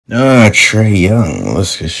got Trae Young.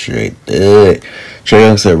 Let's get straight there. Trae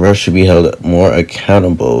Young said refs should be held more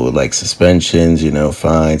accountable, like suspensions,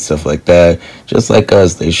 fines, stuff like that. Just like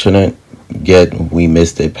us, they shouldn't get we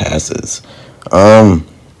missed it passes.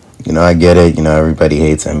 I get it. Everybody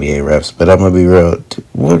hates NBA refs, but I'm gonna be real.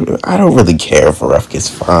 I don't really care if a ref gets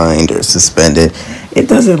fined or suspended. It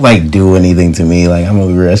doesn't do anything to me. I'm gonna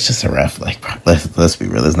be real. It's just a ref. Let's be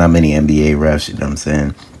real. There's not many NBA refs. You know what I'm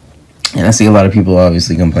saying? And I see a lot of people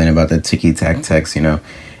obviously complain about the ticky-tack-techs,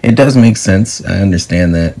 It does make sense. I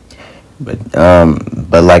understand that. But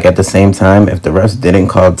at the same time, if the refs didn't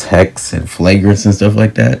call techs and flagrants and stuff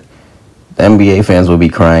like that, the NBA fans will be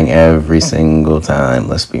crying every single time.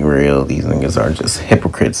 Let's be real. These niggas are just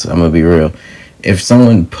hypocrites. I'm going to be real. If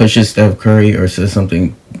someone pushes Steph Curry or says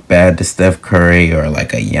something bad to Steph Curry or a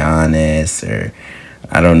Giannis or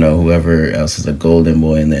I don't know, whoever else is a golden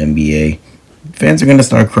boy in the NBA, fans are going to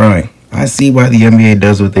start crying. I see why the NBA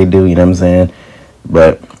does what they do, you know what I'm saying?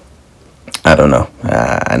 But I don't know.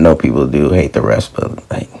 I know people do hate the refs, but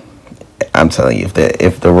I'm telling you, if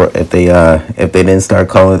they didn't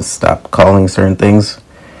stop calling certain things,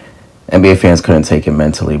 NBA fans couldn't take it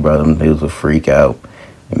mentally, bro. Them dudes would freak out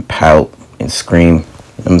and pout and scream. You know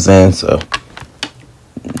what I'm saying? So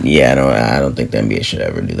yeah, I don't think the NBA should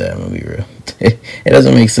ever do that. I'm gonna be real. It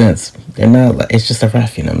doesn't make sense. They're not. It's just a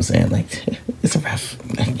ref. You know what I'm saying? It's a ref.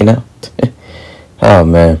 Oh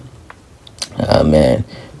man.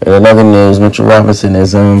 In another news, Mitchell Robinson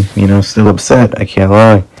is still upset. I can't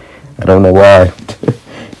lie. I don't know why.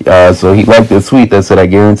 So he liked a tweet that said, "I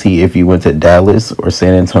guarantee if you went to Dallas or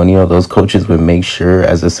San Antonio, those coaches would make sure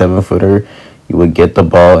as a 7-footer you would get the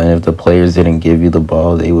ball, and if the players didn't give you the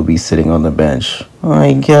ball, they would be sitting on the bench."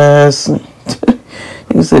 I guess.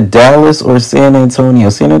 He said Dallas or San Antonio.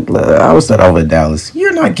 I would start off with Dallas.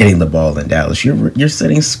 You're not getting the ball in Dallas. You're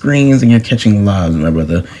setting screens and you're catching lobs, my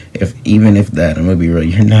brother. Even if that, I'm gonna be real.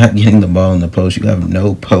 You're not getting the ball in the post. You have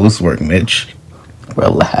no post work, Mitch.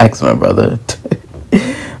 Relax, my brother.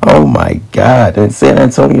 Oh my God. In San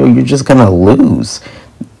Antonio, you're just gonna lose.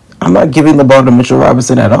 I'm not giving the ball to Mitchell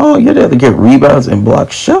Robinson at all. You're there to get rebounds and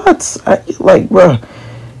block shots. Bro.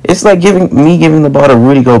 It's like giving the ball to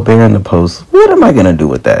Rudy Gobert in the post. What am I going to do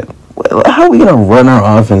with that? How are we going to run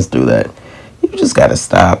our offense through that? You just got to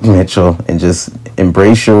stop, Mitchell, and just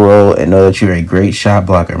embrace your role and know that you're a great shot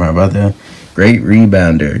blocker, my brother. Great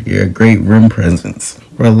rebounder. You're a great rim presence.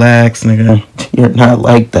 Relax, nigga. You're not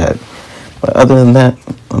like that. But other than that,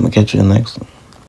 I'm going to catch you in the next one.